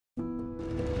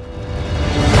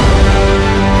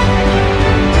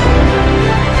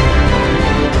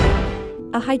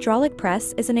hydraulic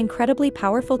press is an incredibly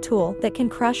powerful tool that can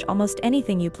crush almost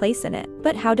anything you place in it.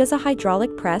 But how does a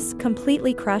hydraulic press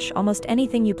completely crush almost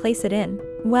anything you place it in?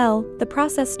 Well, the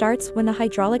process starts when the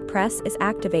hydraulic press is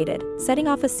activated, setting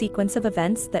off a sequence of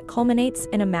events that culminates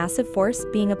in a massive force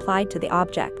being applied to the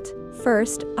object.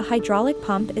 First, a hydraulic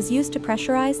pump is used to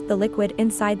pressurize the liquid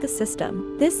inside the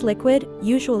system. This liquid,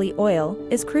 usually oil,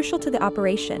 is crucial to the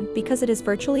operation because it is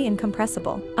virtually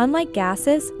incompressible. Unlike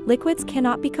gases, liquids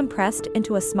cannot be compressed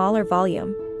into a smaller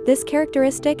volume. This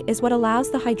characteristic is what allows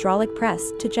the hydraulic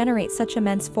press to generate such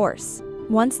immense force.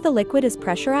 Once the liquid is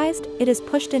pressurized, it is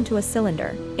pushed into a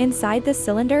cylinder. Inside this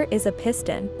cylinder is a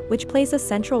piston, which plays a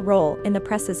central role in the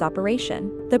press's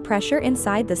operation. The pressure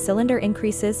inside the cylinder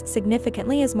increases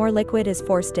significantly as more liquid is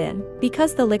forced in.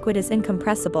 Because the liquid is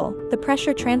incompressible, the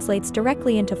pressure translates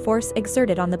directly into force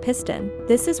exerted on the piston.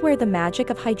 This is where the magic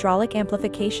of hydraulic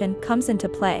amplification comes into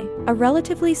play. A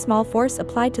relatively small force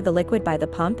applied to the liquid by the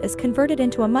pump is converted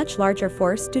into a much larger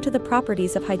force due to the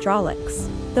properties of hydraulics.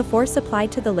 The force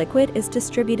applied to the liquid is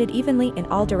distributed evenly in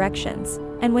all directions,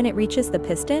 and when it reaches the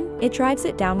piston, it drives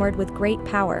it downward with great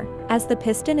power. As the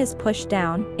piston is pushed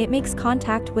down, it makes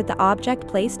contact with the object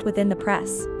placed within the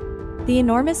press. The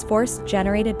enormous force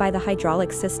generated by the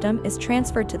hydraulic system is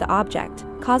transferred to the object,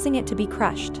 causing it to be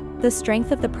crushed. The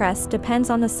strength of the press depends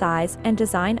on the size and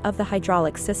design of the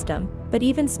hydraulic system, but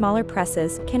even smaller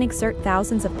presses can exert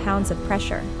thousands of pounds of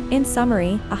pressure. In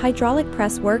summary, a hydraulic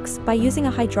press works by using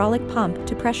a hydraulic pump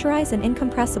to pressurize an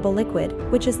incompressible liquid,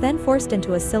 which is then forced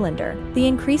into a cylinder. The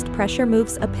increased pressure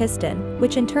moves a piston,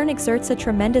 which in turn exerts a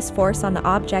tremendous force on the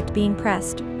object being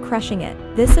pressed, crushing it.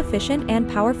 This efficient and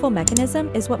powerful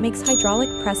mechanism is what makes hydraulic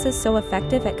presses so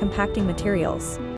effective at compacting materials.